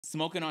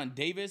Smoking on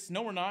Davis?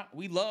 No, we're not.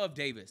 We love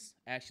Davis,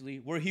 actually.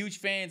 We're huge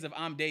fans of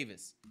I'm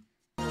Davis.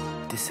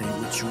 This ain't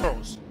what you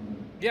girls.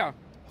 Yeah.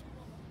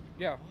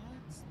 Yeah.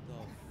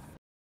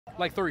 What the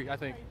like 3, I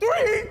think. 3?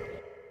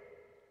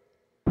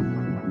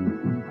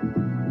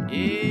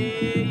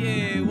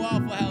 Yeah,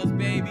 Waffle House,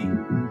 baby.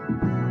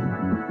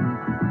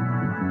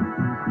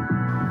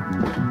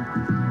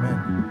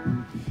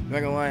 Man, I'm not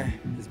gonna lie,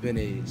 it's been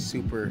a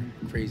super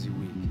crazy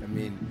week. I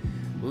mean,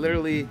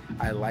 literally,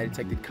 I lie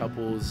detected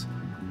couples.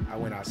 I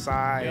went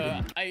outside.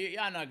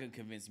 Y'all not gonna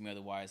convince me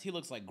otherwise. He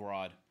looks like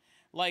Grodd.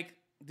 Like,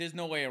 there's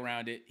no way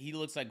around it. He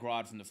looks like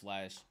Grodd from The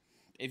Flash.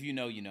 If you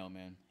know, you know,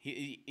 man.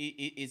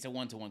 It's a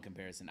one-to-one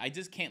comparison. I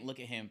just can't look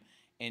at him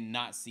and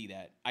not see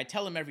that. I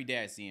tell him every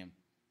day I see him.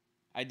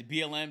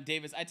 BLM,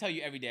 Davis, I tell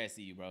you every day I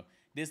see you, bro.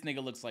 This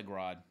nigga looks like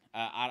Grodd.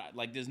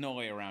 Like, there's no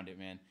way around it,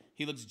 man.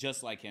 He looks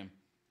just like him.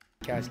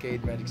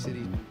 Cascade, Magic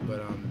City,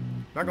 but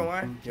not gonna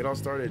lie, it all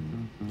started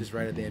just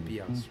right at the MP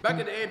house. Back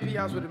at the MP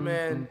house with the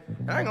man,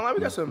 and I ain't gonna lie, we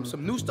got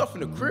some new stuff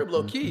in the crib,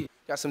 low key.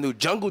 Got some new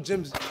jungle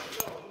gyms.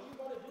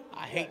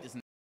 I hate this,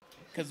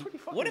 cause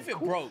what if it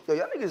broke? Yo,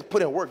 y'all niggas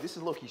put in work. This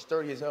is low key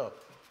sturdy as hell.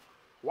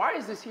 Why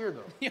is this here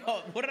though? Yo,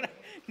 what did I?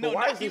 No,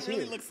 why now is he this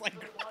really here? looks like.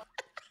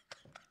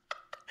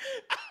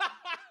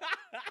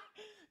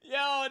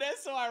 Yo,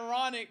 that's so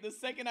ironic. The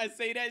second I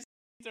say that,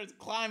 he starts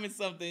climbing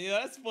something. Yo,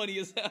 that's funny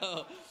as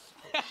hell.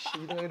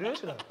 Shit, you think I do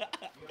this or not?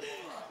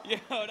 Yo,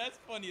 that's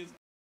funny as.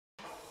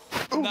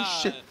 Oh Nah,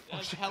 shit!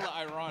 that's hella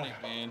ironic,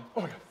 man.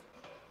 Oh my god.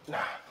 Nah.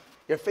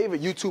 Your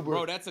favorite YouTuber.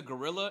 Bro, that's a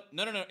gorilla.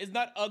 No, it's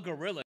not a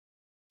gorilla.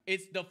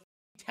 It's the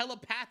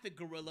telepathic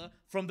gorilla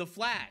from The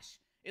Flash.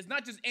 It's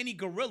not just any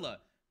gorilla.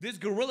 This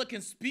gorilla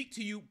can speak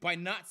to you by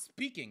not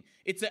speaking.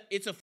 It's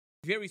a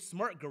very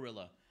smart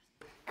gorilla.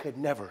 Could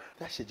never.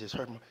 That shit just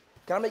hurt me.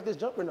 Can I make this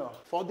jump or no?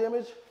 Fall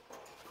damage?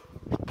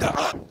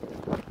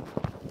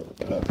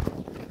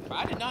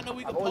 I did not know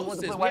we could I've always post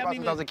wanted to this. play Wipeout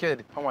since I was a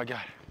kid. Oh my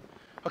god.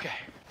 Okay.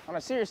 On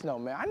a serious note,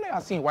 man, I know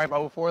I've seen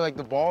Wipeout before, like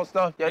the ball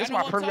stuff. Yeah, this is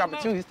my perfect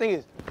opportunity. This thing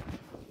is,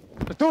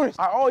 let's do this.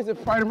 I always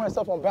have prided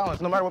myself on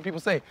balance, no matter what people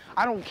say.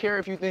 I don't care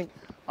if you think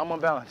I'm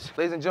unbalanced.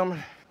 Ladies and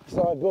gentlemen, this is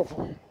all I built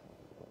for.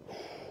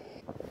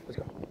 Let's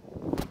go.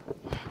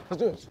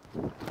 Let's do this.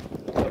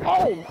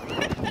 Oh!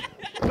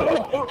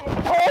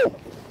 Oh!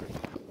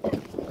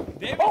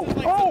 Davis is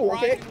like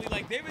surprisingly,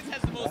 like Davis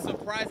has the most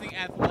surprising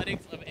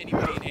athletics of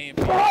anybody in AMP.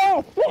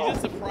 He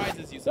just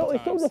surprises you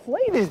sometimes. It's so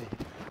deflated.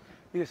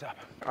 Look this up.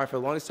 All right, for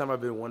the longest time,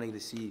 I've been wanting to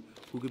see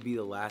who could be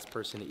the last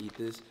person to eat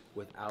this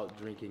without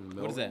drinking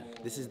milk. What is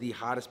that? This is the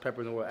hottest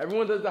pepper in the world.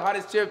 Everyone does the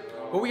hottest chip,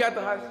 but we got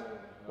the hottest.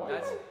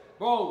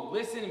 Bro,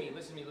 listen to me.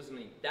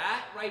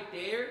 That right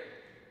there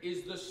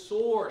is the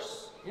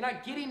source. You're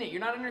not getting it.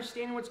 You're not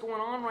understanding what's going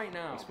on right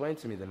now. Explain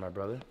to me then, my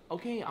brother.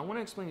 Okay, I want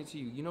to explain it to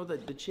you. You know the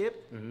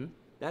chip? Mm-hmm.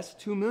 That's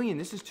 2 million.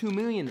 This is 2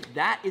 million.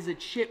 That is a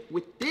chip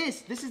with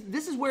this. This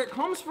is where it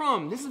comes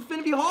from. This is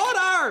finna be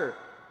harder.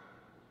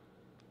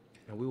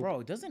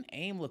 Bro, doesn't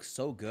AIM look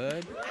so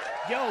good?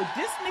 Yo,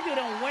 this nigga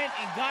done went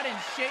and got in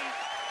shape.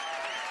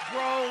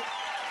 Bro,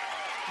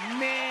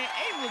 man,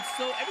 AIM looks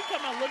so, every time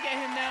I look at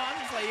him now, I'm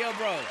just like, yo,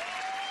 bro,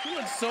 he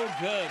looks so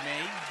good,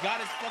 man. He got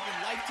his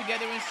fucking life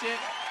together and shit.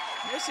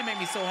 This shit make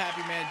me so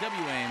happy, man.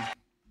 AIM.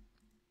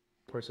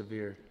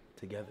 Persevere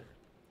together.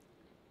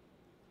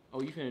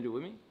 Oh, you finna do it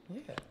with me?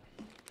 Yeah.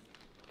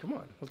 Come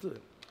on, let's do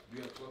it. You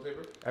got toilet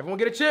paper? Everyone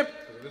get a chip.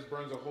 This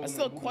burns a hole. That's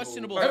still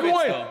questionable.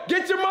 Everyone,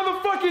 get your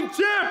motherfucking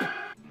chip.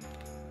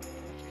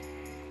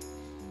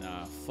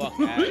 Nah, fuck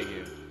out of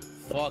here.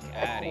 Fuck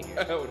out of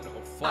here. Hell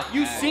no. Fuck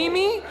You outta see here.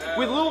 me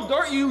with Little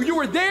Dirt? You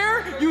were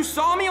there? You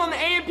saw me on the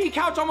AMP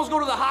couch almost go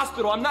to the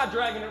hospital. I'm not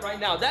dragging it right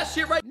now. That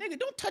shit right Nigga,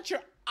 don't touch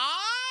your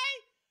eye.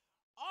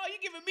 Oh, you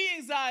giving me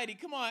anxiety.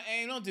 Come on,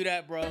 AIM, don't do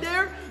that, bro.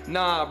 there?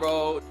 Nah,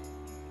 bro.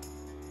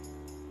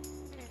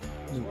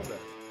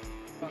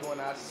 We're going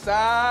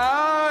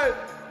outside.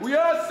 We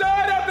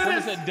outside after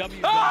this. It's a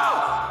W.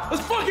 Ah!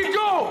 Let's fucking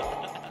go.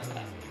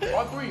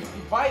 All three. You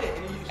bite it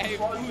and then you Hey,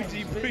 swallow it.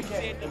 Fuji,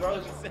 appreciate the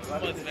bro. 7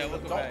 months, man.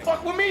 Welcome Don't back.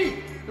 fuck with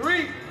me.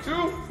 3, 2,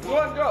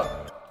 1,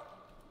 go.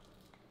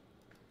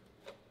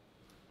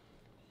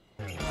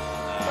 Yo,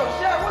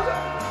 Shaq, what's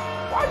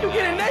up? Why you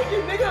getting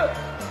naked, nigga?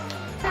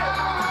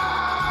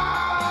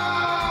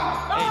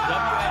 Hey,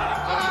 W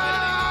editing.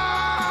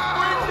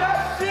 Bring that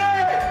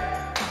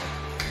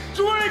shit!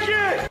 Drink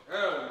it!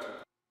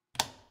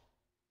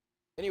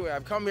 Anyway,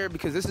 I've come here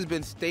because this has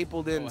been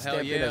stapled in,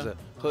 stamped in as a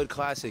hood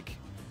classic.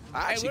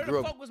 I actually Hey, grew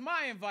where the up. fuck was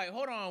my invite?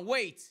 Hold on,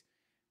 wait.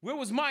 Where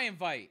was my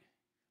invite?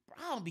 Bro,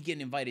 I don't be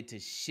getting invited to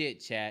shit,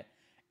 chat.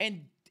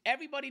 And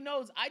everybody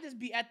knows I just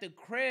be at the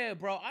crib,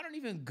 bro. I don't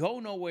even go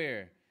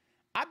nowhere.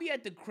 I be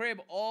at the crib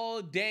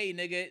all day,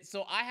 nigga.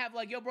 So I have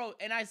like, yo, bro,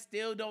 and I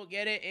still don't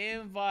get an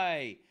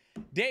invite.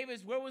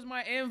 Davis, where was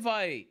my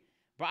invite?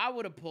 Bro, I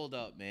would have pulled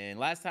up, man.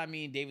 Last time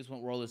me and Davis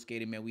went roller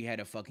skating, man, we had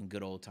a fucking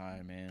good old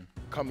time, man.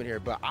 Coming here,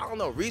 but I don't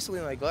know.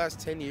 Recently, like the last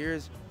 10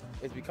 years,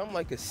 it's become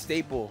like a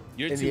staple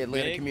You're in too the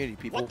Atlanta big? community.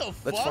 People, What the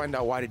let's fuck? find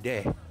out why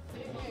today.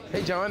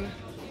 Hey, John.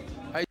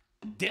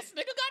 This nigga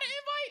got an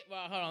invite?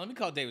 Well, hold on, let me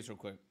call Davis real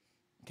quick.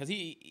 Because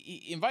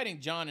he inviting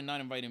John and not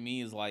inviting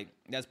me is like,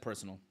 that's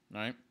personal,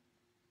 all right?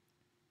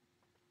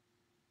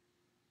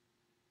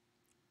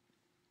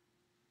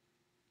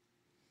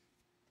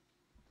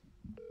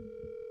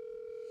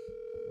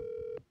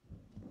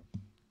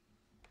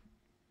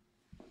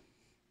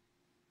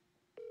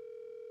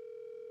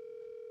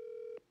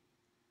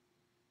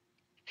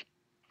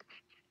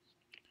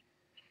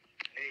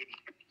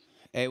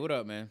 Hey, what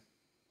up, man?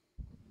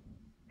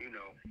 You know.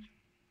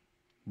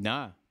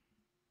 Nah.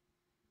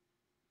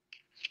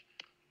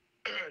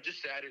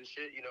 Just sad and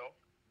shit, you know.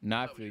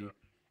 Nah, I feel you.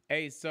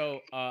 Hey, so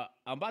I'm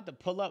about to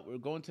pull up. We're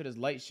going to this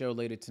light show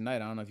later tonight. I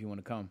don't know if you want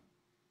to come.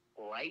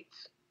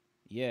 Lights?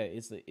 Yeah,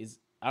 it's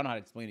I don't know how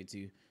to explain it to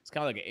you. It's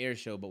kind of like an air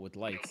show, but with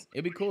lights.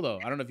 It'd be cool, though.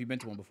 I don't know if you've been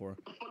to one before.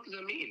 What the fuck does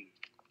that mean?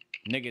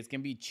 Nigga, it's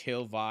going to be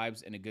chill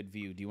vibes and a good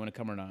view. Do you want to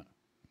come or not?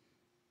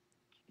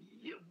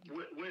 Yeah,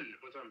 when?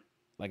 What time?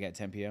 Like at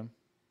 10 p.m.?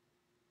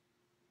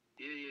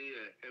 Yeah.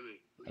 Hey,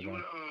 Okay. you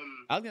wanna,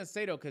 I was going to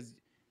say, though, because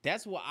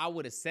that's what I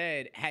would have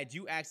said had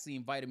you actually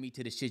invited me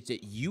to the shit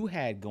that you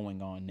had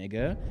going on,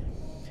 nigga.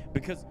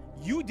 Because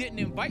you didn't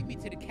invite me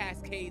to the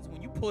Cascades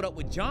when you pulled up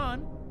with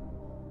John.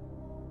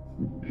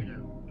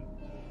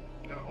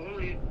 Not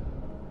only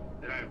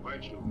did I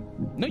invite you,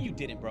 No, you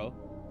didn't, bro.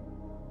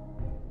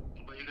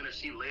 but you're gonna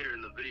see later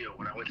in the video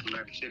when I went to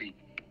Magic City,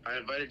 I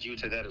invited you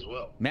to that as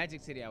well.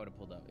 Magic City, I would have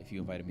pulled up if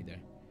you invited me there.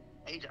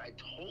 AJ, I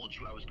told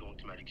you I was going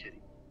to Magic City.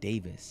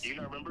 Davis, Do you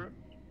not remember?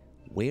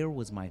 where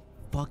was my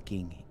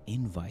fucking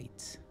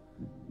invite?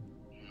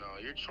 No,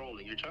 you're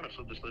trolling. You're trying to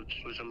flip the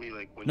switch on me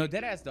like when No, you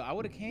dead did. ass though. I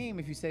would have came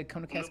if you said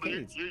come to No, but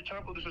Cascades. you're trying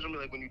to flip the switch on me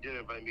like when you did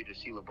invite me to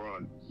see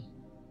LeBron.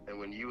 And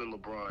when you and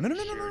LeBron No.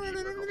 shared your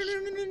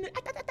levels.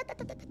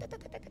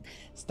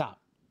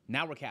 Stop.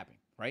 Now we're capping,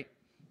 right?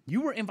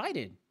 You were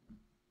invited.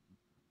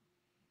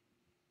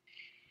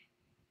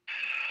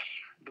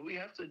 Do we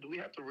have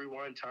to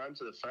rewind time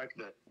to the fact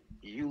that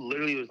you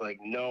literally was like,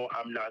 no,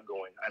 I'm not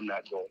going.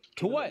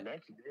 To what?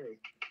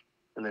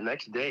 And the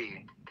next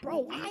day,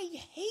 Bro, I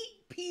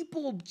hate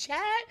people, chat.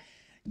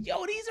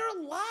 Yo, these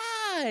are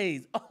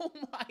lies. Oh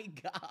my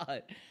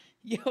God.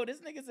 Yo, this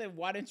nigga said,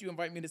 why didn't you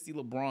invite me to see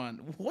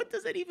LeBron? What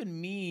does that even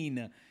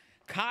mean?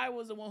 Kai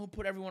was the one who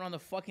put everyone on the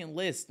fucking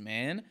list,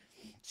 man.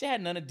 She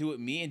had nothing to do with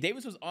me. And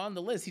Davis was on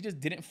the list. He just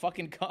didn't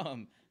fucking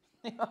come.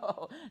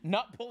 Yo,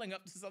 not pulling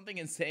up to something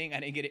and saying I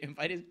didn't get an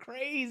invite is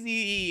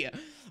crazy.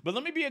 But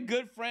let me be a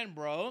good friend,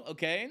 bro,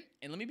 okay?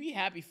 And let me be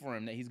happy for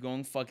him that he's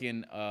going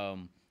fucking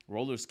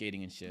roller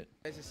skating and shit.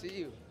 Nice to see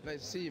you. Nice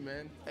to see you,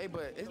 man. Hey,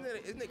 but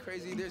isn't it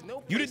crazy? There's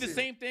no You did the places-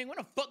 same thing? When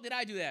the fuck did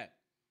I do that?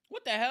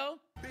 What the hell?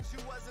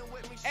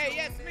 Hey,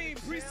 Yasmin,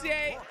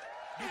 appreciate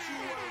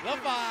the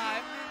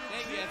vibe.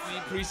 Thank you, Yasmin.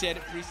 Appreciate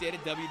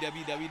it.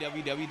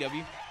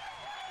 www.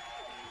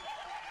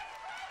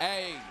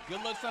 Hey,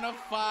 good looks on a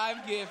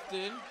 5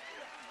 gifted.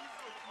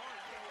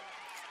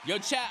 Yo,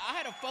 chat, I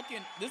had a fucking,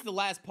 this is the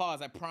last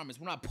pause, I promise.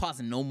 We're not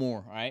pausing no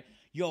more, all right?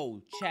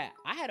 Yo, chat,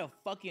 I had a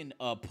fucking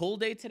pull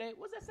day today.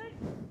 What's that say?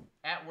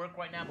 At work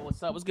right now, but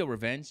what's up? What's good,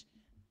 Revenge?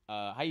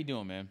 How you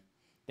doing, man?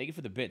 Thank you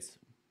for the bits,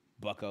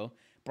 bucko.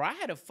 Bro, I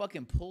had a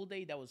fucking pull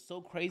day that was so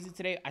crazy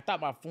today. I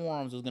thought my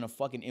forearms was gonna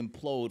fucking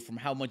implode from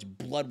how much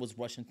blood was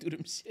rushing through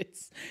them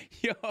shits.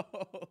 Yo,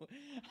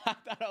 I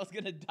thought I was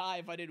gonna die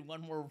if I did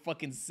one more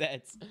fucking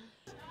sets.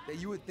 that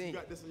you would think. You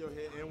got this in your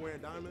head and wearing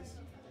diamonds?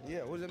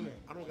 Yeah, what does that mean?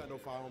 I don't got no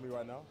fire on me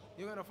right now.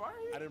 You got a fire?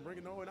 I didn't bring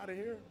it no, not in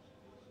here.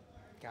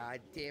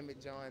 God damn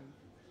it, John.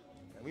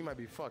 Man, we might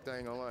be fucked, I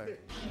ain't gonna lie.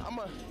 I'm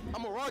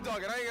a raw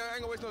dog, and I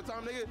ain't gonna waste no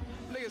time, nigga.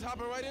 Niggas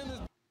hopping right in this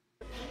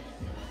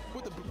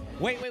with the.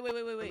 Wait.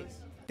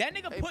 That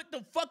nigga put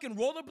the fucking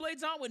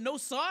rollerblades on with no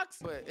socks?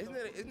 But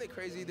isn't it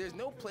crazy? There's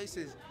no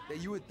places that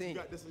you would You think.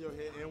 got this in your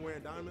head and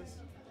wearing diamonds?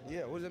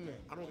 Yeah, what does that mean?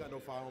 I don't got no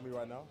fire on me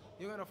right now.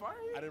 You got a fire?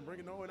 I didn't bring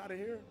it no, not in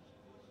here.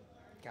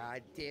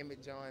 God damn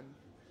it, John.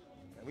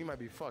 Man, we might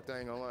be fucked, I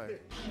ain't gonna lie.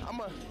 I'm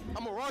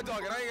a raw dog,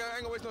 and I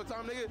ain't gonna waste no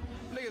time, nigga.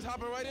 Niggas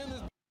hopping right in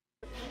this.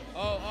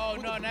 Oh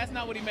no, that's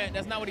not what he meant.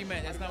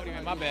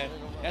 My bad.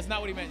 That's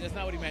not what he meant.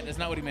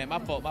 My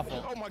fault.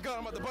 Oh my God,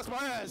 I'm about to bust my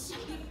ass.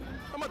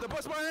 I'm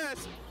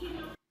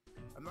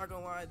not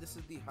gonna lie, this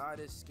is the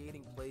hottest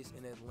skating place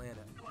in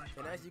Atlanta.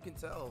 And as you can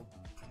tell,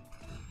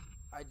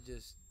 I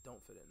just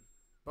don't fit in.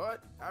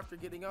 But after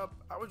getting up,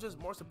 I was just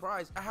more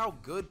surprised at how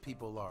good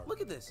people are.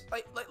 Look at this.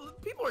 Like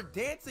people are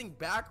dancing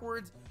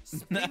backwards,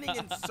 spinning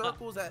in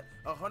circles at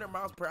 100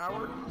 miles per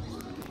hour.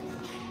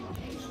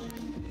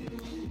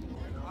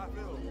 I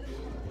feel.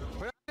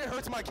 Man, it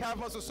hurts my calf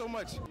muscle so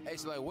much. Hey,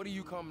 so like, what do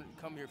you come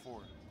here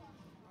for?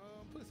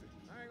 Pussy.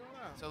 I ain't gonna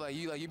lie. So like,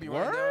 you be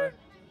running down? Word?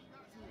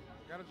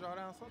 Gotta draw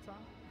down sometime.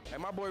 Hey,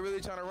 my boy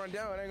really trying to run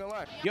down, I ain't gonna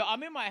lie. Yo,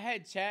 I'm in my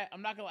head, chat.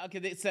 I'm not gonna.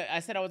 Okay, I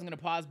said I wasn't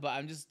gonna pause, but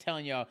I'm just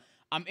telling y'all,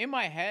 I'm in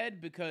my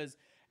head because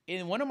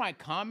in one of my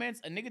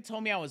comments, a nigga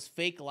told me I was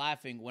fake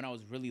laughing when I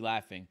was really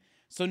laughing.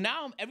 So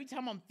now every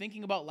time I'm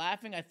thinking about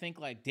laughing, I think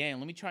like, damn,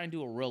 let me try and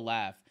do a real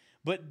laugh.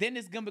 But then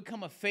it's gonna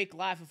become a fake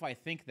laugh if I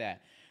think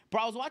that.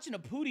 Bro, I was watching a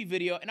Pootie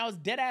video and I was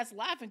dead ass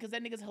laughing because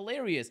that nigga's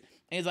hilarious.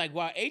 And he's like,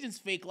 wow, Agent's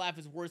fake laugh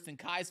is worse than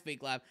Kai's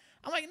fake laugh.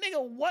 I'm like,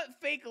 nigga, what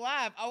fake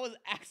laugh? I was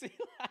actually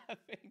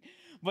laughing.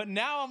 But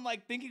now I'm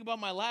like thinking about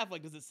my laugh.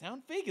 Like, does it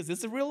sound fake? Is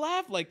this a real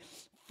laugh? Like,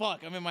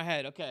 fuck, I'm in my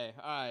head. Okay,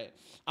 all right.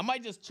 I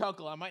might just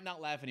chuckle. I might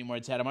not laugh anymore,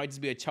 Chad. I might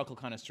just be a chuckle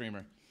kind of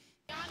streamer.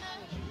 Alice?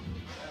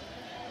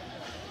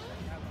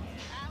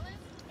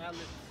 Alice.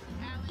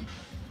 Alex.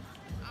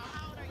 Oh,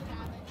 how old are you,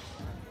 Alex?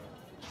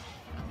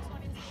 I'm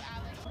 22,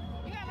 Alex.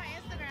 You got my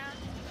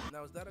Instagram.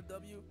 Now, is that a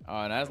W?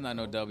 Oh, that's not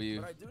no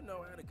W. But I do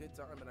know I had a good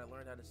time and I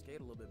learned how to skate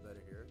a little bit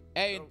better here.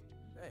 Hey, So,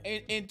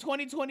 hey. in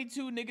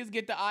 2022, niggas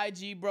get the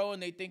IG, bro,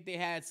 and they think they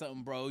had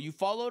something, bro. You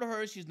followed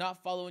her. She's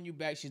not following you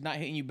back. She's not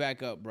hitting you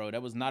back up, bro.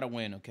 That was not a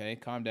win, okay?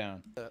 Calm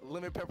down.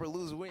 Lemon pepper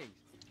lose wings.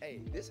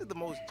 Hey, this is the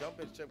most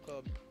jumping strip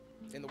club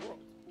in the world.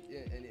 Yeah,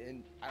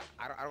 and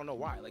I don't know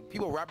why. Like,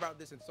 people rap about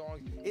this in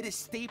songs. It is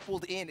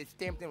stapled in. It's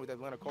stamped in with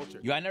Atlanta culture.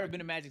 Yo, I never been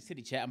to Magic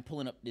City, chat. I'm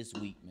pulling up this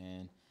week,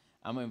 man.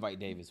 I'm gonna invite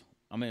Davis.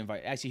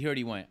 Actually, he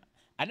already went.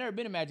 I never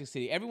been to Magic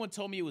City. Everyone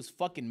told me it was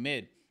fucking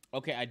mid.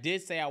 Okay, I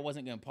did say I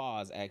wasn't gonna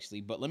pause, actually,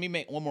 but let me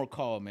make one more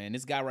call, man.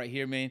 This guy right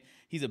here, man,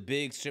 he's a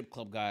big strip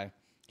club guy.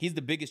 He's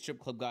the biggest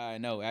strip club guy I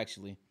know,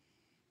 actually.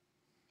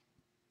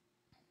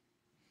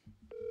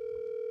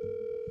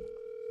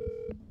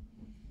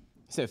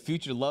 He said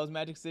Future loves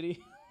Magic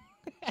City.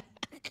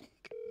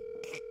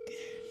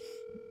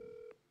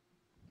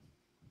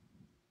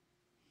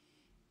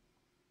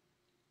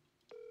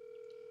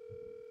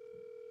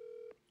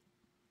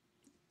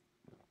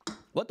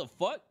 What the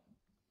fuck?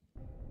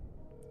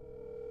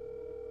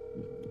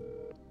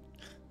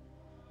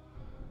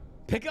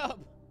 Pick up.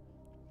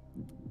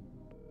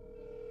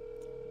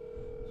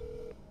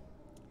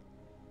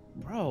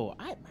 Bro, oh,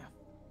 fine.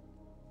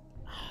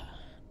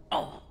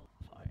 All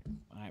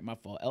right, my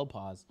fault. L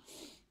pause.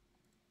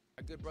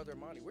 My good brother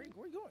Monty, where you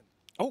going?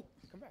 Oh,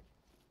 Come back.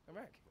 Come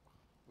back.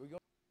 Where you going?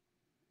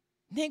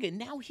 nigga,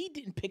 now he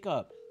didn't pick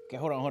up. Okay,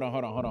 hold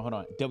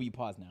on. W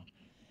pause now.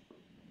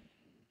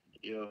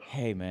 Yeah.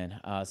 Hey, man.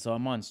 So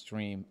I'm on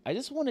stream. I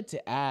just wanted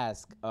to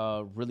ask,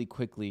 really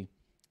quickly.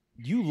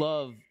 You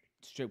love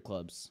strip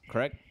clubs,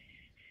 correct?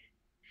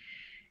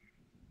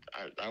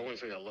 I wouldn't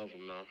say I love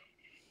them, no.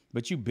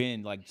 But you've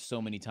been like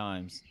so many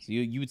times. So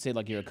you would say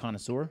like you're a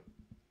connoisseur?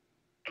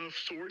 Of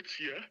sorts,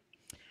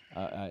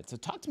 yeah. So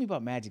talk to me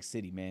about Magic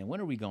City, man. When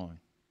are we going?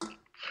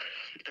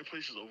 That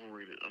place is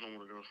overrated. I don't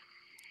want to go.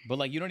 But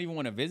like you don't even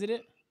want to visit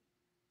it?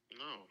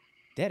 No.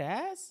 Dead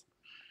ass?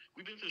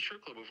 We've been to the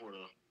strip club before,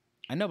 though.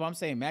 I know, but I'm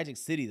saying Magic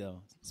City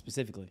though,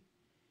 specifically.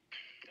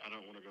 I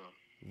don't want to go.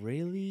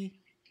 Really?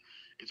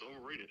 It's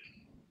overrated.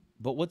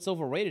 But what's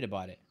overrated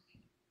about it?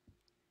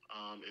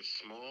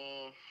 It's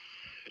small,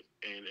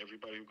 and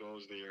everybody who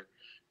goes there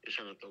is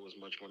trying to throw as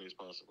much money as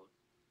possible.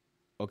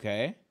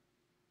 Okay.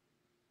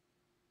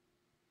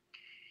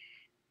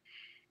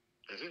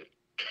 That's it.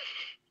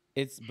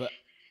 It's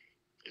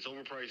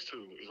overpriced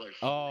too. It's like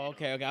oh,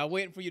 okay. I'm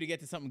waiting for you to get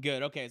to something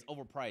good. Okay, it's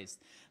overpriced.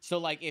 So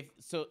like if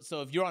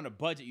you're on a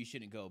budget, you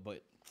shouldn't go.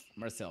 But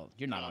Marcel,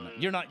 you're not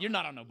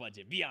on a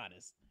budget. Be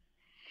honest.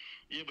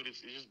 Yeah, but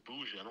it's just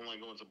bougie. I don't like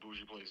going to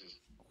bougie places.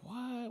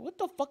 What? What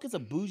the fuck does a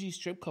bougie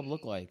strip club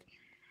look like?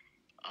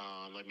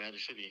 Like Magic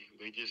City,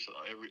 they just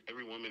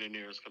every woman in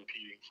there is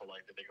competing for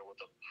like the nigga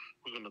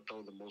who's gonna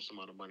throw the most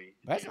amount of money.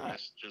 That's not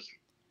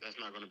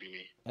gonna be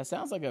me. That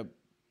sounds like a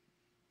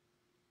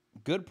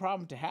good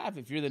problem to have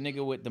if you're the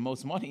nigga with the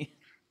most money.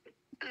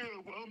 Yeah,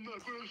 well, I'm not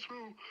gonna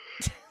throw.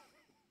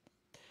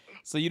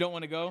 So you don't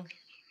want to go?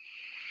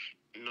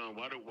 No,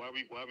 why are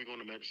we going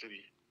to Magic City?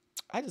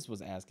 I just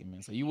was asking,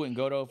 man. So you wouldn't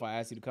go though if I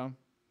asked you to come?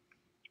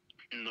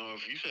 No,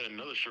 if you said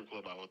another strip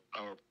club, I would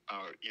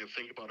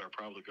think about it. I'd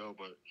probably go,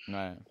 but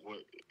Right.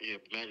 Yeah,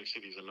 Magic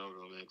City's a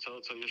no-go, man. Tell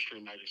your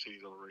stream Magic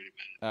City's overrated,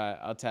 man.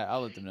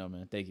 I'll let them know,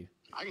 man. Thank you.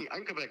 I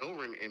can come back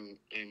over and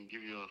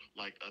give you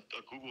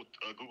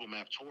a Google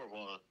Map tour of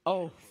all.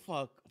 Oh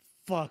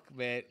fuck,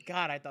 man.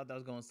 God, I thought that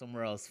was going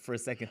somewhere else for a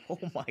second. Oh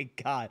my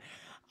God,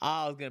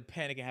 I was gonna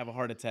panic and have a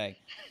heart attack.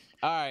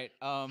 All right,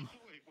 Wait,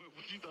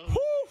 what you thought?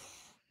 whew,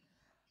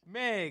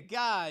 man,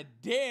 god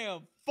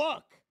damn,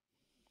 fuck.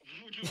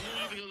 What you think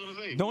I was gonna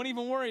say? Don't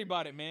even worry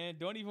about it, man.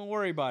 Don't even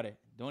worry about it.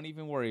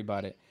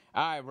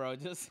 All right, bro.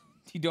 Just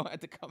you don't have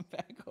to come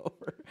back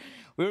over.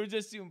 We were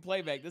just shooting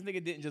playback. This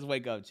nigga didn't just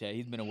wake up, Chad.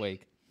 He's been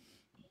awake.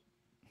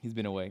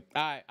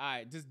 All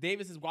right. Just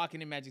Davis is walking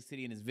in Magic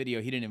City in his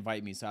video. He didn't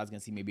invite me, so I was gonna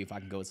see maybe if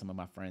I can go with some of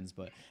my friends,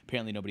 but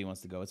apparently nobody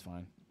wants to go. It's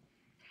fine.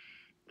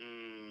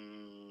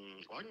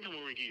 Well, I can come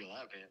over and give you a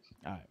lap dance.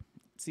 All right.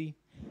 See,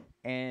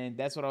 and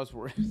that's what I was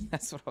worried.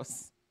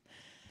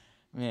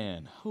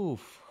 Man,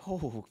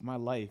 my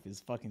life is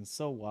fucking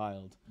so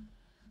wild.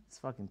 It's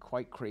fucking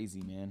quite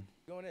crazy, man.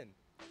 Going in.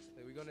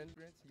 We going in,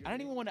 Grant? I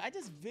don't even want to. I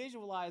just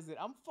visualized it.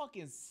 I'm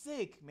fucking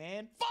sick,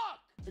 man. Fuck!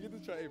 Look at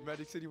this try.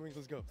 Magic City Wings,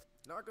 let's go.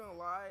 Not gonna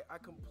lie, I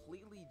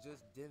completely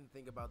just didn't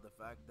think about the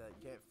fact that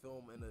you can't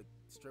film in a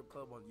strip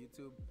club on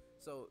YouTube.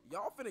 So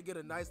y'all finna get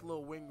a nice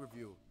little wing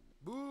review.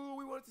 Boo,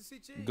 we wanted to see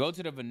cheese. Go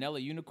to the Vanilla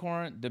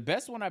Unicorn. The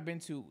best one I've been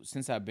to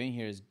since I've been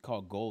here is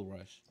called Gold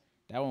Rush.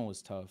 That one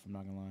was tough. I'm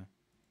not gonna lie.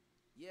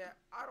 Yeah,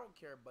 I don't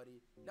care,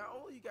 buddy. Not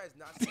only you guys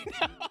not seeing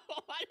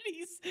Why did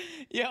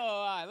he? Yo,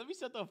 all right, let me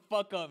shut the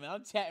fuck up, man.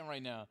 I'm chatting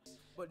right now.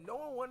 but no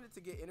one wanted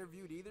to get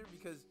interviewed either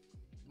because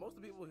most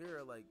of the people here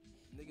are like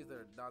niggas that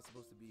are not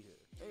supposed to be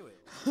here. Anyway,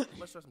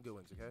 let's try some good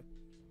wings, okay?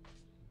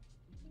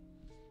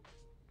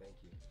 Thank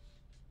you.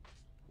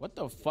 What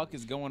the fuck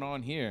is going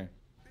on here?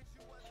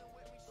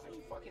 How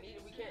you fucking eat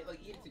it? We can't like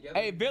eat it together.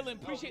 Hey, Villain,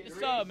 appreciate the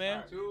sub,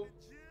 man. Two.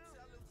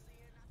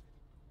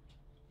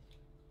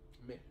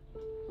 Mid.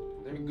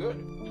 They're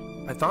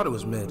good. I thought it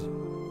was mid,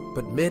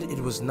 but mid it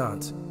was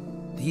not.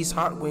 These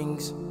hot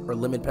wings, or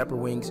lemon pepper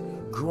wings,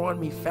 grew on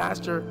me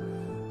faster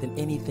than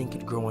anything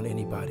could grow on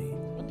anybody.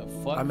 What the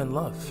fuck? I'm in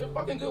love. They're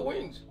fucking good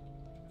wings.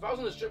 If I was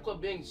in the strip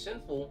club being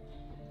sinful,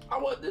 I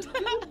want this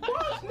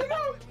boss,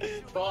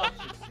 nigga. Boss.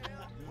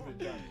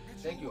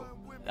 Thank you.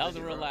 That was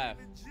a real laugh.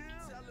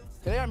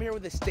 Today I'm here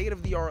with a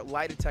state-of-the-art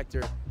lie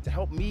detector to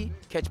help me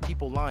catch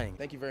people lying.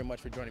 Thank you very much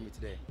for joining me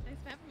today.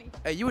 Thanks for having me.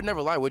 Hey, you would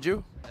never lie, would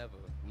you?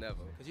 Never.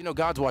 Because you know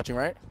God's watching,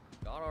 right?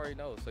 God already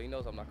knows, so he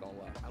knows I'm not gonna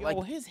lie. I Yo,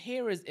 like his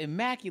hair is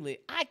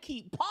immaculate. I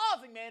keep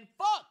pausing, man.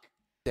 Fuck.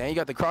 Dan, you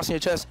got the cross on your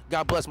chest.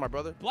 God bless, my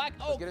brother. Black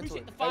Let's Oak, get into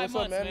appreciate it. the 5 Hey, what's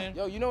months, up, man.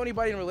 Yo, you know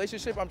anybody in a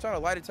relationship? I'm trying to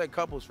lie detect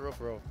couples, for real,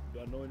 for real. Do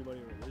I know anybody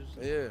in a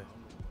relationship?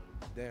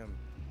 Yeah. Damn.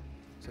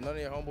 So none of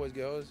your homeboys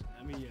get hoes?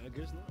 I mean, yeah, I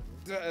guess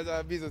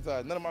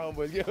not. None of my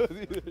homeboys get hoes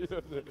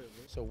either.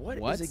 So what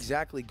is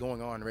exactly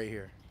going on right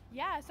here?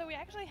 Yeah, so we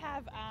actually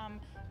have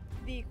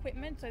the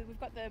equipment. So we've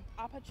got the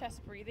upper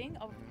chest breathing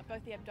of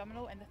both the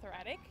abdominal and the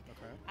thoracic.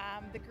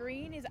 Okay. The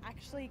green is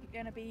actually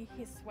going to be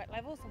his sweat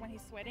level. So when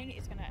he's sweating,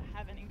 it's going to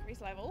have an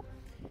increased level.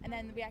 And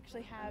then we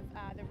actually have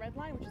the red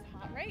line, which is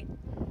heart rate.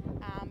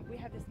 We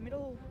have this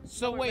middle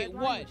So lower wait, red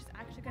line, what? which is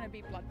actually going to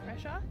be blood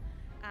pressure.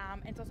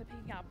 And it's also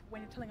picking up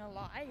when you're telling a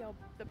lie,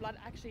 the blood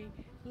actually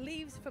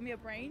leaves from your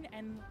brain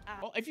and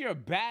Well, if you're a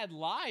bad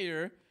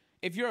liar,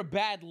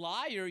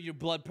 your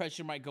blood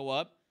pressure might go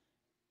up.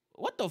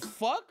 What the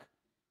fuck?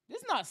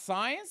 This is not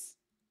science.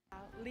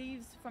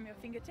 leaves from your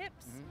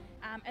fingertips.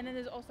 And then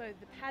there's also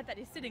the pad that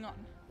you're sitting on.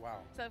 Wow.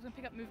 So it's going to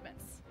pick up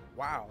movements.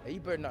 Wow. Hey, you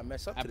better not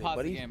mess up I today, paused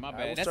buddy. again, my All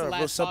bad. we'll That's start the off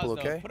real last simple,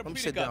 pause, though. okay? Put a Let me beat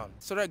sit up. down.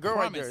 So that girl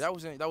right there,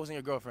 Promise. that wasn't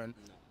your girlfriend?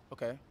 No.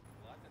 Okay.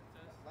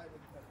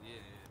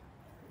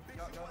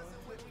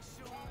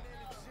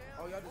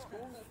 Oh, y'all just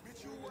cool?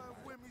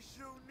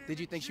 Did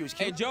you think she was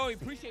cute? Hey, Joey,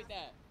 appreciate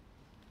that.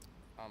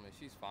 I mean,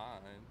 she's fine.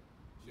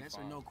 She's Yes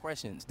fine. or no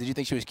questions. Did you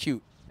think she was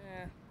cute?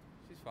 Yeah,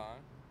 she's fine.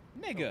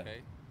 Nigga.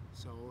 Okay.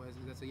 So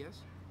that's a yes?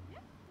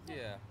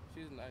 Yeah,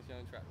 she's a nice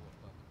young track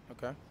woman.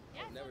 Okay.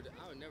 Yeah,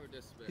 I would never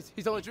disrespect.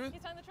 He's telling the truth?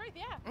 He's telling the truth,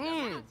 yeah. Mm.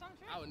 Yeah, it's telling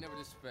the truth. I would never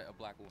disrespect a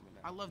black woman.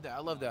 I love that. I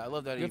love that. I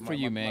love that. Good for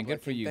you, man.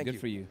 Good for you. Thank Good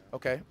for you.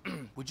 Okay.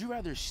 Would you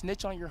rather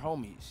snitch on your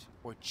homies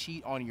or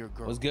cheat on your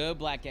girl? What's good,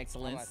 Black I'm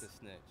Excellence? at the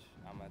snitch.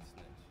 I'm at the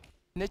snitch.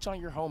 Snitch on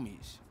your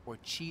homies or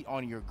cheat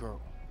on your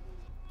girl?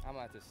 I'm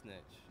at the snitch.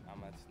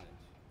 I'm at the snitch.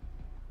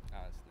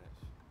 Not a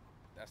snitch.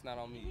 That's not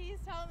on me. He's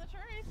telling the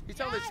truth. He's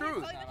telling the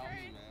truth. He's telling That's not the on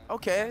me, truth. man.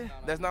 Okay.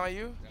 That's not on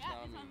you? That's Yeah, not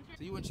on he's me. telling the truth.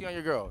 So you wouldn't cheat on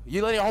your girl.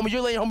 You're letting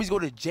your homies go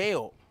to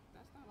jail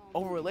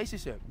over a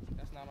relationship.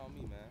 That's not on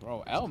me, man.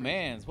 Bro,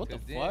 L-Mans, what the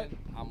 'Cause fuck? then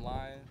I'm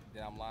lying.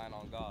 Then I'm lying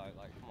on God.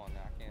 Like, come on now,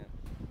 I can't.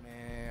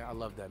 Man, I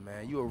love that,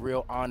 man. You a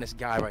real honest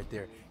guy right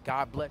there.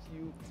 God bless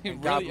you. You're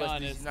And God really bless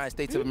honest. the United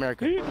States of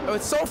America. Oh,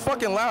 it's so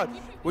fucking loud.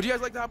 Would you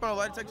guys like to hop on a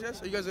lie detector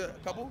test? Are you guys a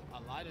couple? A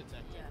lie detector.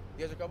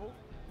 You guys a couple?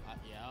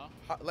 Yeah.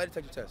 Lie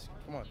detector test.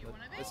 Come on.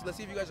 Let's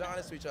see if you guys are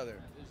honest to each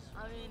other.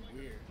 I mean,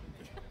 Weird.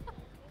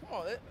 Come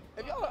on.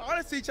 If y'all are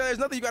honest to each other, there's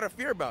nothing you gotta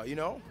fear about, you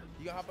know?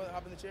 You gonna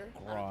hop in the chair?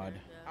 Rod.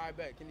 I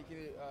bet. Can you let's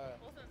do it.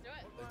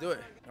 let's do it.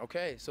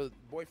 Okay, so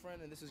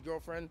boyfriend and this is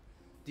girlfriend.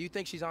 Do you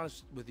think she's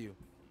honest with you?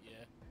 Yeah.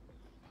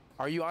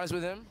 Are you honest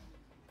with him?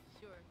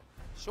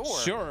 Sure. Sure.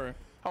 Sure.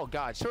 Oh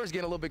God, sure is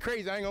getting a little bit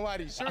crazy. I ain't gonna lie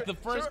to you. Sure, The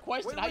first sure-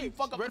 question. wait, How you wait,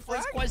 fuck up the red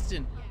first flag?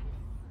 question?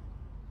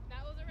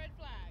 That was a red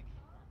flag.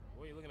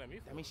 What are you looking at me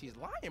for? I mean, she's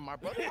lying, my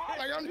brother.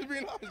 Like, I'm just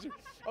being honest.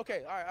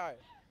 Okay, all right.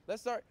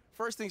 Let's start.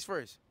 First things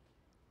first.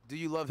 Do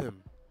you love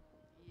him?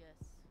 Yes.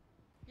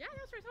 Yeah,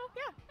 that's right. Oh,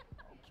 yeah.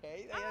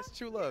 Okay, that's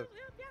true love.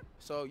 Yeah.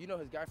 So you know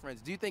his guy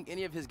friends. Do you think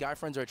any of his guy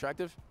friends are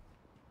attractive?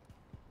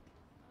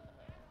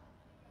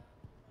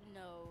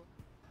 No.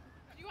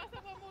 You want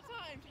that one more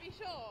time to be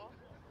sure?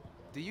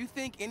 Do you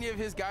think any of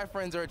his guy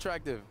friends are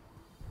attractive?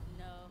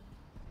 No.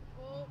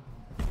 Well,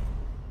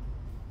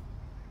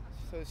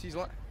 So she's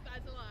lying.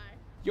 that's a lie.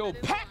 Yo,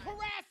 That is pack a lie.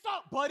 her ass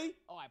up, buddy.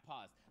 Oh, I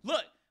paused.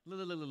 Look.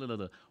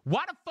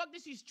 Why the fuck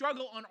did she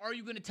struggle on Are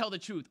You Gonna Tell the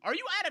Truth? Are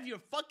you out of your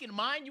fucking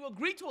mind? You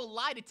agreed to a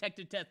lie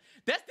detector test.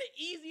 That's the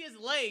easiest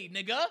lay,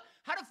 nigga.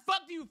 How the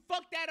fuck do you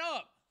fuck that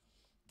up?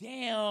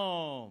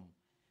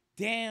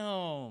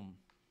 Damn.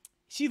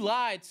 She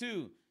lied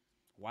too.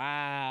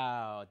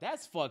 Wow,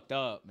 that's fucked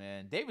up,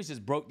 man. Davis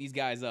just broke these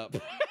guys up.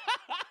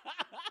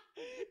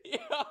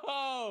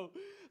 Yo,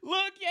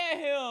 look at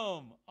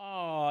him.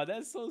 Oh,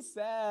 that's so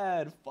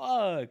sad.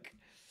 Fuck.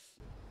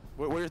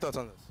 What are your thoughts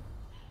on this?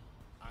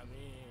 I mean,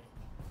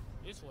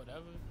 It's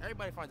whatever.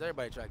 Everybody finds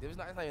everybody attractive. It's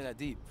not even that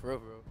deep, for real,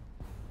 bro.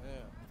 Yeah.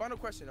 Final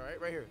question, all right,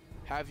 right here.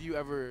 Have you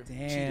ever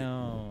cheated?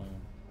 Damn.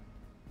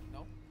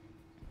 No.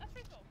 That's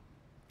truthful.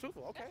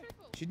 Truthful, okay. That's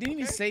truthful. She didn't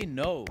even say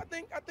no. I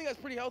think that's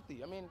pretty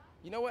healthy. I mean,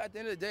 you know what? At the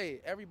end of the day,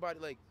 everybody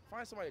like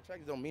find somebody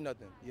attractive don't mean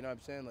nothing. You know what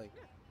I'm saying? Like,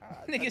 I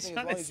think Niggas as trying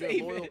long to as you're a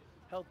save loyal, it.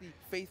 healthy,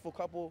 faithful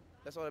couple,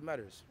 that's all that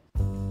matters.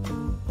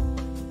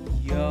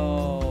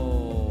 Yo.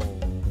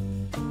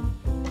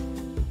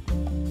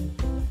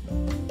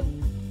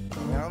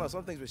 I don't know.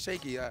 Some things were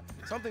shaky.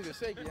 Some things were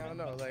shaky. I don't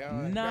know. Like, I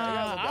don't know.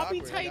 Nah, I'll be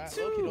awkward. tight Like,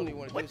 I low-key don't even too.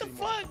 wanna do What the this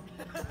anymore.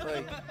 fuck?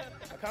 Like,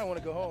 I kind of want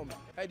to go home.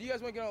 Hey, do you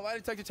guys want to get on a lie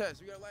detector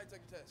test? We got a lie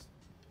detector test.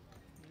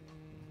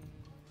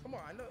 Come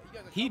on, I know you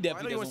guys are He couple.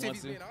 I know definitely you wanna see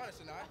doesn't if he's want being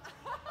honest or not.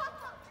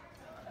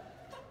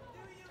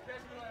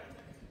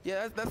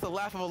 Yeah, that's the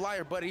laugh of a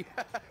liar, buddy.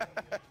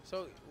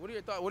 So, what are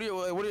your thoughts? What are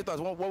your thoughts?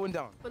 What went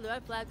down? For the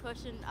red flag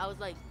question, I was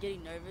like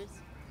getting nervous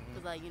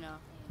because like, you know,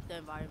 the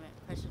environment,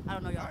 pressure. I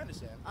don't know y'all. I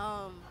understand.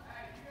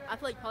 I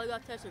feel like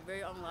polygraph tests are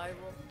very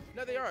unreliable.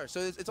 No, they are.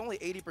 So it's only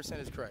 80%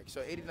 is correct.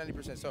 So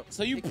 80-90%.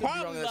 So you it could be wrong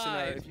probably in that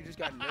scenario. lied. If you just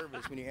got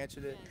nervous when you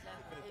answered it, Yeah, exactly.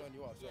 it could have thrown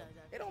you off. So Yeah,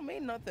 exactly. it don't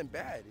mean nothing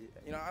bad.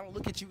 You know, I don't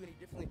look at you any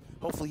differently.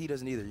 Hopefully he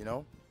doesn't either. You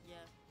know. Yeah.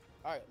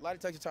 All right, lie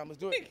detector time. Let's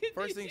do it.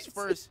 First things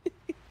first.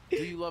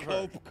 Do you love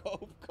her?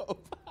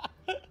 Cope.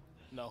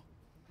 No.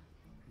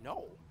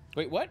 No.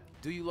 Wait, what?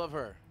 Do you love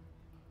her?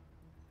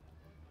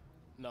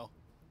 No.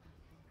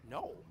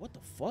 No. What the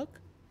fuck?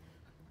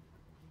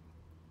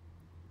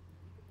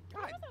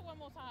 God. Say that one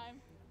more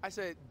time. I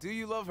said, do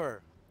you love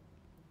her?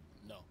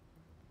 No.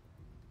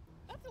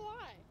 That's a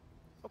lie.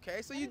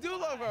 Okay, so you do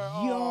love her.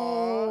 Yo.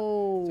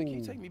 Aw. So can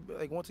you take me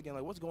like once again,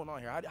 like what's going on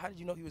here? How did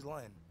you know he was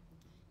lying?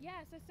 Yeah,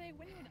 so say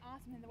when you would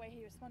ask him in the way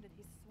he responded,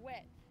 his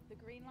sweat, the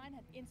green line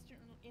had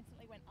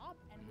instantly went up,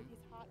 and with his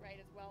heart rate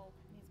as well,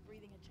 and his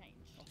breathing had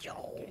changed.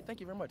 Yo. Okay,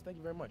 thank you very much. Thank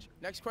you very much.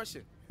 Next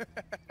question.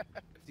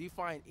 Do you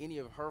find any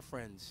of her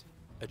friends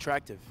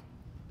attractive?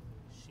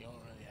 She don't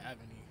really have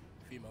any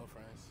female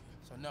friends.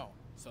 So no.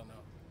 So no.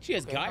 She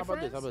has Okay, guy how about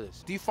friends? this? How about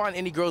this? Do you find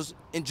any girls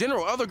in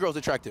general, other girls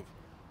attractive?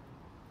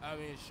 I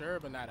mean, sure,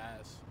 but not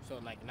as. So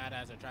like, not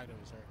as attractive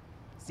as her.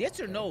 Yes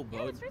or no,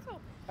 bro? It's truthful.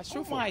 That's Oh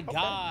truthful. my Okay.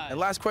 God. And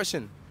last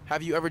question.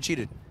 Have you ever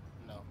cheated?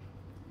 No.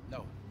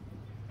 No.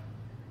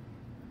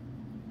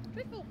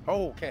 Truthful.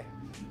 Oh, okay.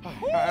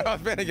 I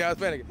was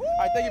panicking. All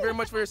right, thank you very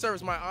much for your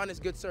service, my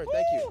honest, good sir.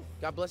 Thank you.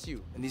 God bless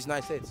you in these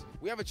United States.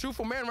 We have a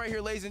truthful man right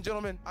here, ladies and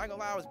gentlemen. I ain't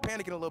gonna lie, I was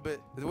panicking a little bit.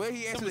 The way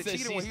he answered Someone the said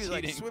cheating one, she's he was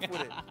like cheating. swift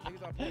with it.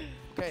 Niggas on point.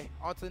 Okay,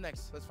 on to the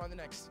next. Let's find the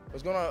next.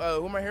 What's going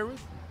on? Who am I here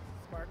with?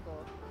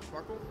 Sparkle.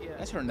 Sparkle? Yeah.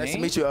 That's her name. Nice to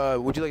meet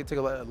you. Would you like to take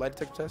a lie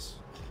detector test?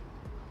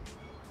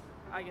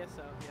 I guess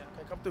so, yeah.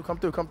 Okay,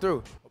 come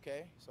through.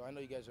 Okay, so I know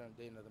you guys aren't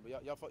dating nothing, but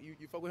y'all you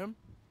fuck with him?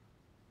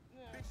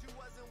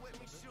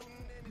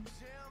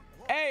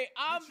 Hey,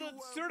 I'm the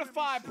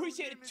certified.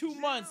 Appreciate it. 2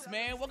 months,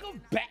 man.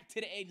 Welcome back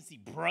to the agency,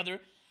 brother.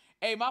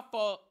 Hey, my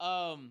fault.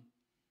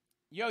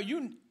 Yo,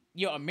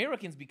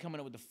 Americans be coming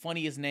up with the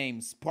funniest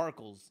names,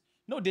 Sparkles.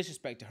 No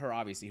disrespect to her,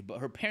 obviously, but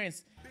her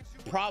parents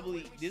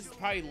this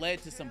probably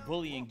led to some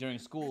bullying during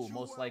school,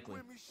 most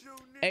likely.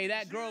 Hey,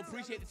 that girl,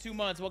 appreciate the 2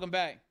 months. Welcome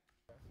back.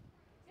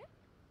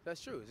 That's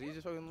true. So you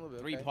just fucking a little bit.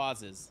 3 okay.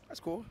 pauses. That's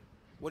cool.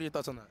 What are your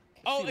thoughts on that?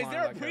 Oh, She is lying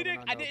there a like that predict?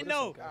 when I know, didn't but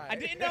know. it's okay. I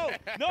didn't know.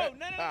 No. All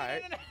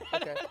right.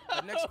 Okay.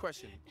 Next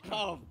question.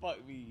 Oh,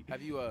 fuck me.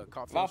 Have you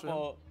caught My feelings for him?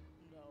 fault.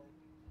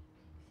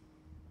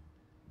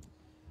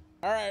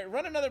 All right,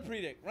 run another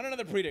predict. Run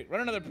another predict.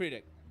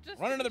 Just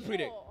Run to another be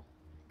predict. sure.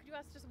 Could you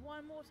ask just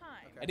one more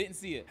time? I didn't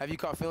see it. Have you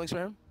caught feelings for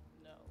him?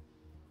 No.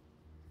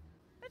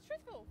 That's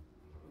truthful.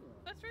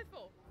 That's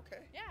truthful.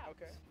 Okay. Yeah.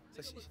 Okay.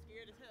 So she,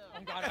 Scared as hell.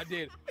 Oh God, I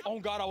did. Oh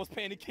God, I was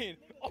panicking.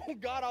 Oh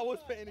God, I was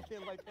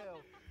panicking like hell.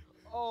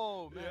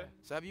 Oh man.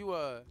 so have you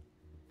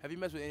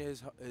messed with any of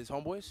his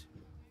homeboys?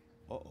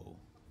 Uh-oh.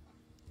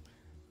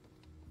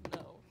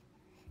 No.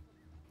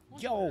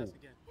 Yo.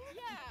 Yeah.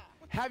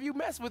 Have you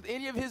messed with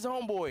any of his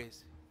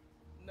homeboys?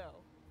 No.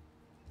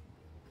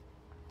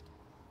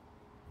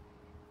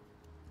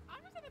 I'm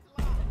gonna say that's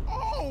a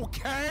lie.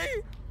 Okay.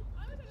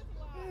 I'm gonna say that's a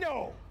lie.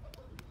 No.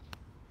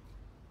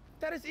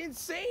 That is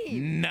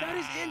insane. Nah. That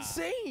is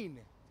insane.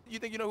 You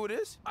think you know who it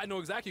is? I know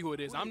exactly who it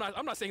is. I'm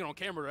not saying it on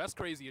camera. That's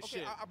crazy as Okay,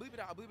 shit. I'll believe it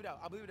out.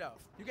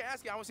 You can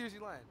ask it. I won't seriously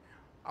lying.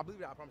 I'll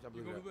believe it out. I promise. I'll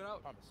believe gonna it believe it out.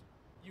 out? Promise.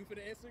 You for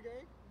the answer,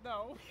 gang? No.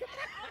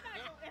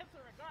 I'm not gonna answer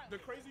regardless. The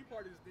crazy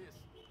part is this.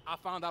 I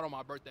found out on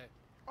my birthday.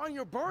 On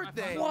your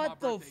birthday. What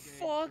the birthday,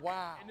 gang. fuck?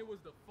 Wow. And it was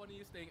the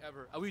funniest thing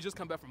ever. We just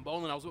come back from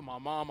bowling. I was with my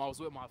mom. I was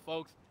with my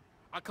folks.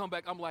 I come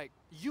back. I'm like,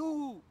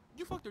 you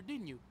fucked her,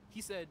 didn't you?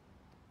 He said,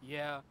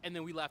 yeah. And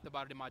then we laughed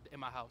about it in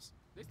my house.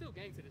 They still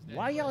gang to this day.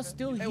 Why y'all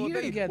still Hey, well, here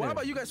babe, together? well, how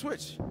about you guys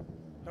switch?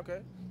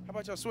 Okay. How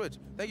about y'all switch?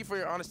 Thank you for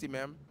your honesty,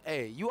 ma'am.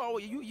 Hey, you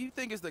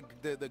think it's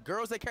the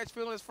girls that catch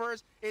feelings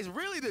first? It's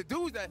really the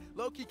dudes that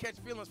low-key catch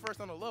feelings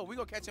first on the low. We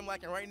gonna catch him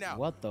lacking right now.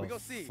 What the We gonna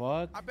see.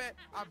 fuck? I bet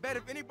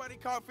if anybody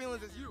caught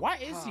feelings, it's you. Why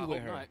is he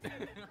with her?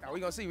 We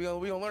gonna see. We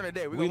gonna learn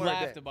today. We gonna learn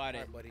laughed today. about it.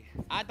 All right, buddy.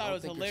 I thought it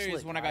was think you're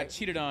hilarious slick, when I got alright?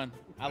 cheated on.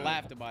 I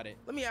laughed about it.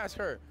 Let me ask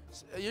her.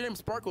 Your name's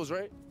Sparkles,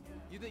 right?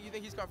 You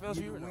think he's caught feelings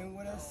for you? Or no?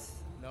 with us?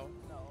 No.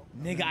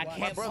 Nigga, I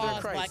can't brother in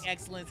pause Christ. Black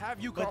Excellence. Have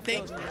you but caught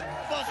thank feelings?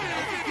 fucking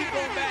let's keep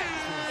going back.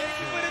 Thank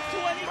you for the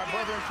 20. My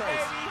brother in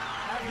Christ.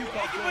 Have you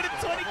Thank you for the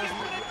 20. Give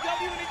me the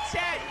W in the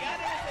chat. Y'all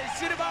know that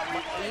shit about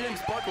me. Your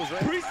name's Sparkles,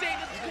 right? Appreciate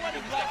the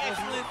 20, Black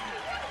Excellence.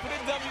 Put a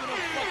W in the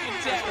fucking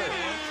chat, man.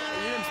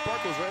 Your name's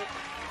Sparkles, right?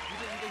 You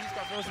think he's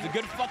got feelings for He's a you?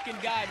 good fucking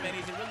guy, man.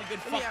 He's a really good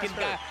Let me fucking ask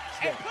her. guy.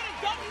 Hey, put a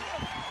W in the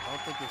I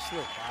don't think you're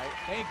slick, all right?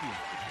 Thank you.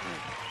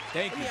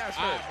 Thank Let you. me ask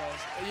All her. right, bro. Your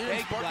Thank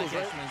name's you, Black Sparkles,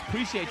 right? Excellence.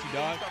 Appreciate you,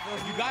 dog.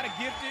 If you got a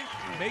gifted,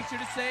 make sure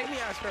to say. Let me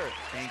ask her.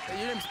 Thank you.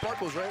 Your name's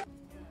Sparkles, right?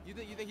 You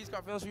think he's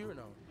caught feelings for you or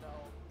no?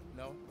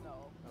 No.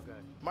 No? Okay.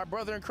 My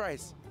brother in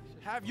Christ.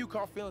 Have you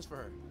caught feelings for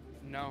her?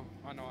 No,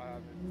 I know I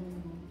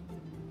haven't.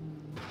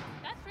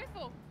 That's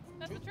truthful.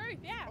 That's the truth,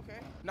 yeah. Okay.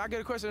 Now I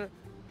get a question.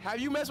 Have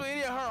you messed with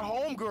any of her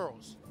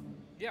homegirls?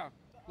 Yeah,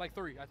 like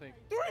 3, I think.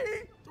 3?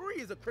 3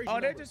 is a crazy Oh,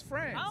 they're number. just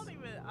friends. I don't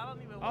even.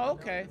 Oh,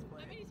 okay.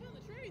 I mean, he's telling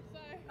the truth, so.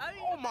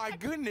 Oh my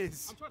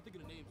goodness. I'm trying to think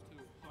of the names too,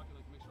 so I can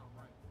like make sure I'm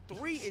right.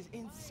 3 is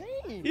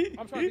insane.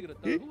 I'm trying to think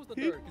of the third. Who was the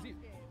third? 'Cause he...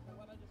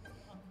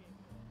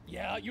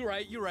 Yeah, you're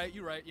right.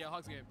 Yeah,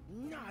 Hawks game.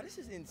 Nah, this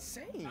is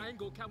insane. I ain't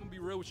gonna cap and be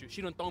real with you.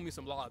 She done throw me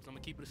some lobs. I'm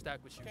gonna keep it a stack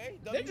with you. Okay.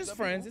 They're just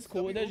friends. It's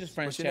cool. They're just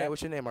friends, chat.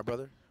 What's your name, my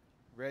brother?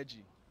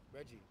 Reggie.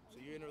 Reggie. So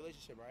you're in a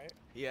relationship, right?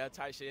 Yeah,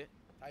 tight shit.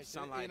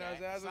 Something like that.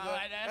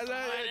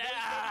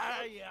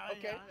 Yeah.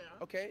 Okay.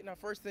 Okay. Now,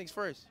 first things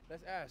first.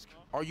 Let's ask.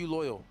 Are you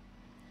loyal?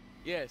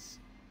 Yes.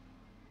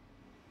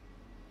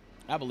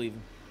 I believe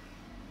him.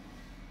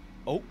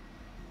 Oh.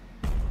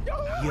 Yo.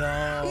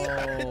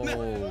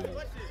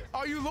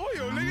 Are you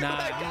loyal, nigga?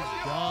 Nah,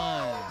 he's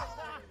done.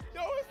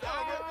 Yo, what's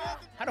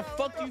up? How the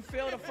fuck do you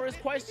fail the first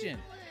question?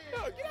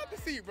 Yo, get out the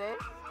seat, bro.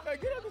 Hey,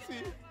 get out the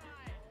seat.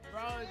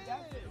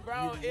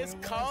 Bro, it's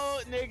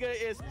cold, nigga.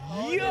 It's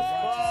cold. Yo, as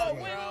fuck,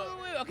 wait.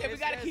 bro. Okay, we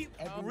It's gotta just keep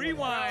cold,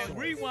 rewind.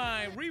 bro.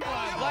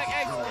 Black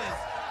Excellence.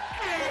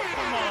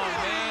 Come on,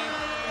 man.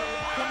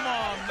 Come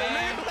on,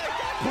 man.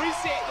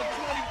 Appreciate the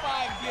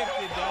 25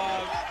 gifted,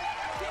 dog.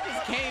 He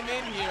just came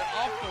in here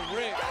off the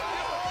rip.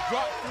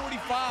 Dropped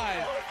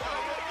 45.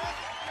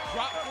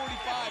 Drop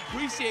 45.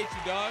 Appreciate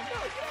you, dog.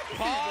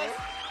 Pause.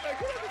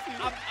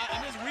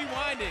 I'm just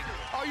rewinding.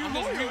 I'm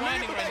just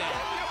rewinding right now.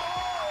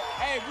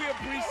 Hey, we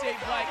appreciate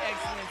Black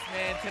Excellence,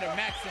 man, to the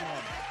maximum.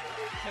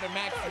 To the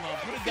maximum.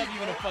 Put a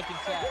W in the fucking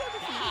chat.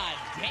 God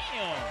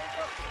damn.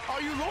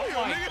 Are you loyal,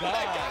 Oh my nigga?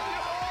 God.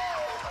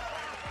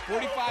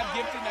 45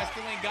 gifted and I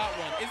still ain't got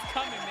one. It's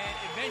coming, man.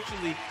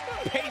 Eventually.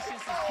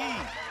 Patience is key.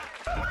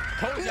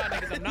 Told y'all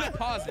niggas I'm not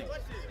pausing.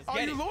 Let's Are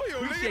get you it.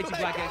 loyal, Appreciate nigga? you,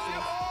 Black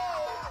Excellence.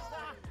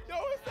 Yo,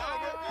 what's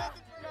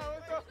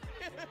up?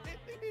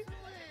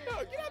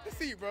 Yo, get out the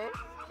seat, bro.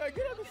 Hey,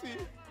 get out the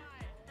seat.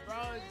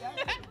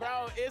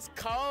 Bro, it's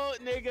cold,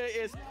 nigga.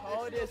 It's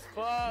cold as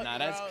fuck. Nah,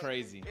 that's bro.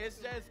 crazy. It's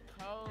just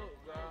cold,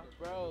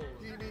 bro.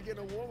 You didn't get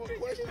a warm-up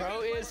question?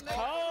 Bro, it's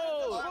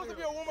cold. It's supposed to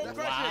be a warm-up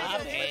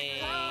question.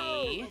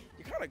 Hey.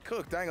 You kind of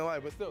cooked, I ain't gonna lie,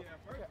 but still.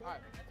 Okay, all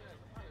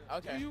right.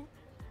 Okay. Do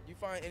you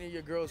find any of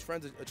your girls'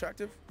 friends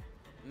attractive?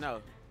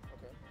 No.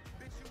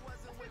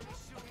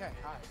 Okay,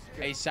 all right.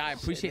 Hey, Shy,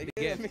 appreciate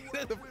the gift.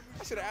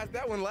 I should have asked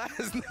that one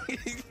last.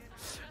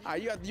 All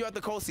right, you at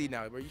the cold seat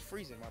now, bro. You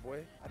freezing, my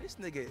boy. This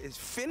nigga is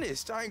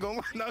finished. I ain't gonna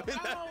lie. No,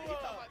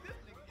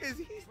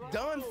 he's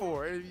done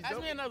for. Ask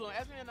me another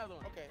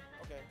one. Okay.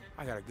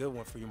 I got a good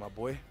one for you, my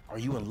boy. Are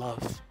you in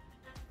love?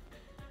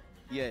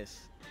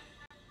 Yes.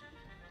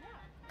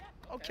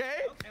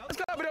 Okay. Let's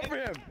clap it up for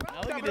him.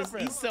 Now look at this.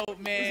 He's so,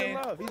 man. He's in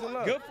love. He's in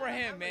love. Good for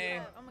him,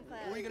 man. I'm a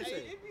class. What are you gonna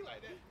say?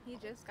 He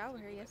just got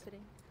with her yesterday.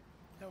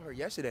 Tell her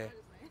yesterday.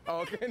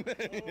 Oh, okay.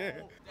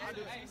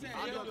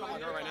 I'll call my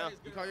girl right now.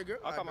 You call your girl?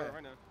 I'll call my bet. girl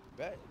right now.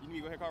 Bet. You need me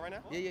to go ahead and call right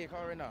now? Yeah,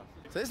 call her right now.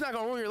 So it's not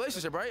gonna ruin your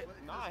relationship, right?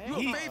 Nah,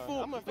 You a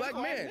faithful I'm a black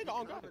faithful man. nigga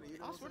on God.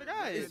 I swear to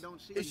God.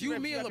 It's you,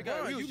 me, and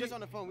LeBron. We was You just me-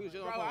 on the phone. We was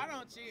just on Bro, the phone. I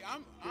don't cheat.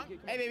 I'm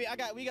Hey,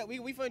 baby,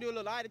 we finna do a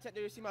little lie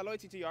detector to see my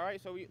loyalty to you, all right?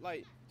 So we,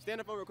 like,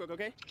 stand up real quick,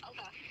 okay?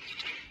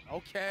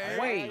 Okay.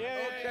 Wait.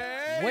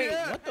 Okay. Wait,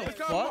 yeah. what the Let's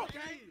go. fuck?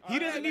 He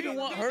doesn't even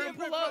want her to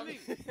pull up?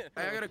 Hey,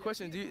 I got a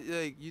question. Do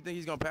you think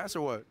he's gonna pass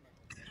or what?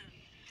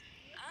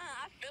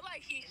 I feel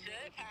like he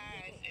should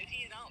pass. If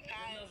he don't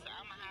pass,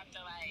 I'm gonna have to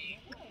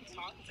like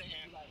talk to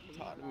him.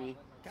 Talk to me.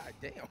 God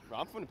damn. Bro,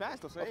 I'm finna pass,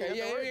 though. So Okay,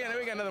 yeah,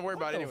 we got nothing to worry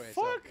about anyway.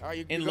 fuck? So, are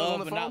you In girls love on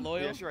the but not phone?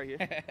 loyal? Yeah, she right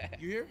here.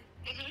 You here?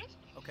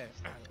 Okay.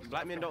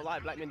 Black men don't lie.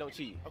 Black men don't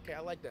cheat. Okay, I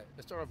like that.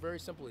 Let's start off very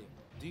simply.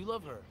 Do you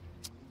love her?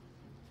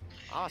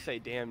 I'll say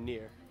damn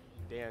near.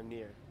 Damn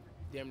near.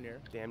 Damn near.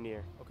 Damn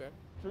near. Okay.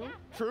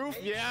 Truth?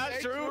 Yeah,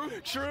 Hey, true.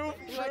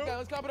 You like that?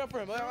 Let's clap it up for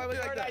him. You heard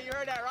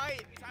that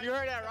right? You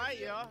heard that right,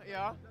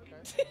 yeah.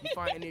 You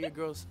find any of your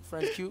girls'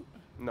 friends cute?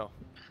 No.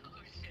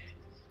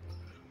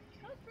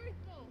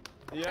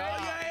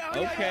 Yeah.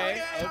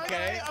 Okay.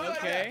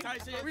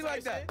 We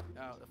like that.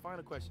 Now, the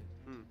final question.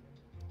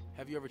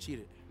 Have you ever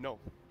cheated? No.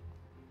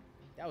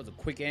 That was a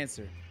quick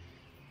answer.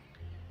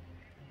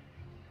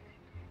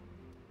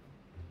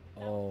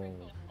 Oh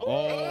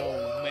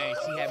man,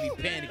 she had me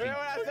panicking. You know what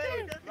I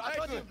say? I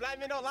told you, black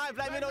men don't lie,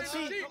 black men don't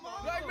cheat.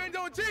 Black men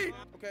don't cheat.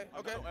 Okay.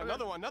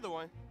 Another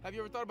one. Have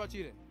you ever thought about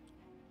cheating?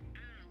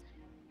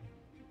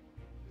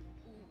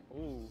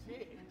 Ooh.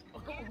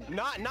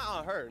 Not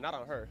on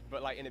her,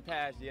 but like in the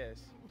past,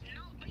 yes.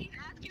 No, but he's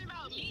asking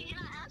about me. He's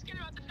not asking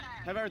about the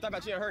fact. Have I ever thought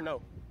about cheating on her?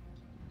 No.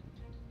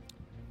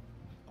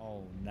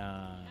 Oh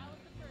nah.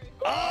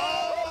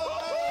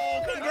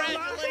 Oh,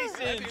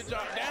 congratulations.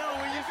 Dropped down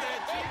when you said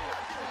cheating.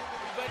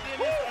 But then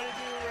he started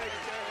doing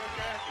regular.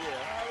 Okay. Yeah.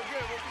 All right, we're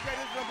good. Well,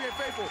 congratulations on being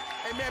faithful.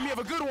 Hey man, you have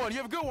a good one. You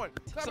have a good one.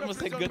 Someone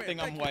said good thing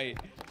I'm white.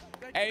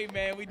 Hey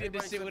man, we did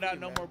this shit without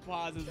no more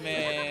pauses,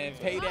 man.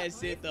 Pay that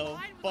shit though.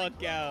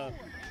 Fuck out.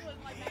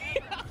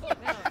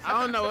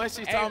 I don't know what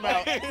she's talking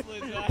about.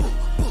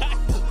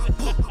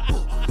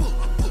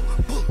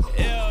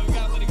 Yeah, we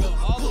gotta let it go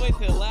all the way to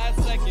the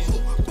last second.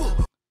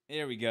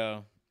 There we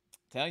go.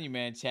 Telling you,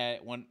 man,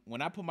 chat.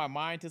 When I put my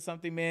mind to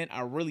something, man,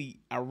 I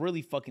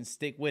really fucking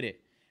stick with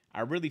it.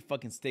 I really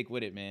fucking stick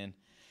with it, man.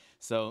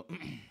 So,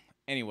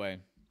 anyway.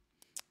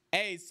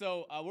 Hey,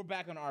 so we're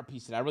back on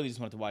RP shit. I really just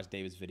wanted to watch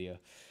David's video.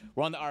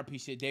 We're on the RP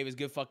shit. David's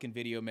good fucking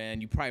video,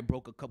 man. You probably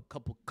broke a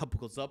couple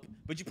couples up,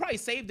 but you probably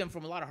saved them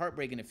from a lot of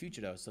heartbreak in the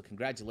future, though. So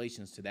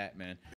congratulations to that, man.